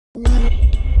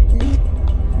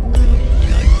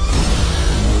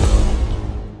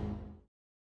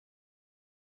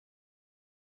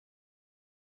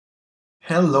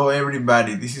Hello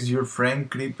everybody, this is your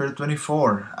friend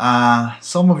Creeper24.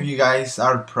 Some of you guys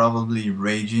are probably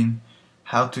raging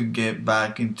how to get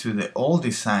back into the old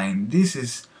design.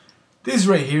 This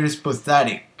right here is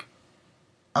pathetic.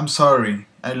 I'm sorry,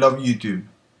 I love YouTube,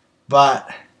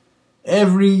 but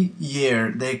every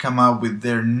year they come out with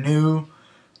their new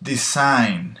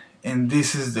design and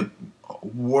this is the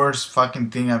worst fucking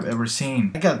thing I've ever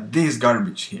seen. I got this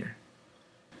garbage here.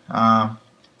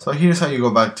 So here's how you go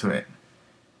back to it.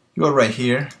 You go right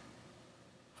here,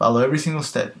 follow every single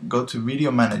step, go to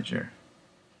Video Manager,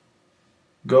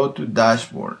 go to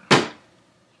Dashboard.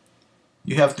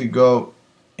 You have to go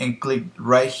and click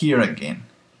right here again,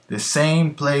 the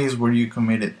same place where you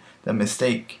committed the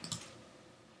mistake.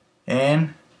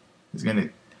 And it's gonna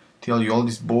tell you all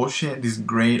this bullshit, these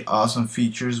great awesome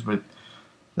features, but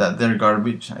that they're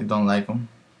garbage. I don't like them.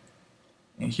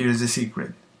 And here's the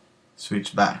secret.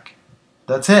 Switch back.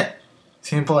 That's it.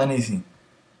 Simple and easy.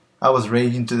 I was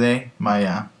raging today.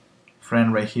 My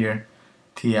friend right here,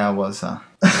 Tia, was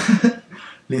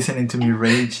listening to me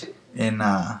rage, and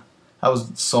I was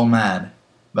so mad.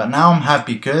 But now I'm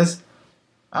happy because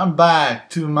I'm back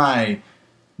to my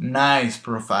nice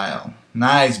profile,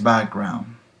 nice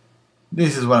background.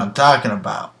 This is what I'm talking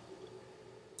about.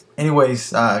 Anyways,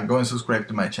 go and subscribe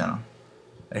to my channel.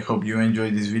 I hope you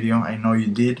enjoyed this video. I know you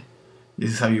did.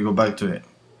 This is how you go back to it.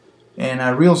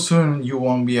 And real soon you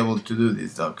won't be able to do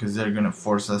this though, because they're gonna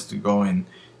force us to go into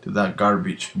that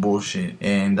garbage bullshit,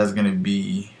 and that's gonna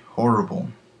be horrible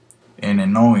and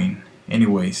annoying.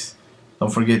 Anyways, don't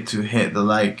forget to hit the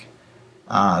like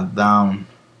down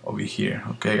over here.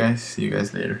 Okay guys, see you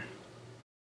guys later.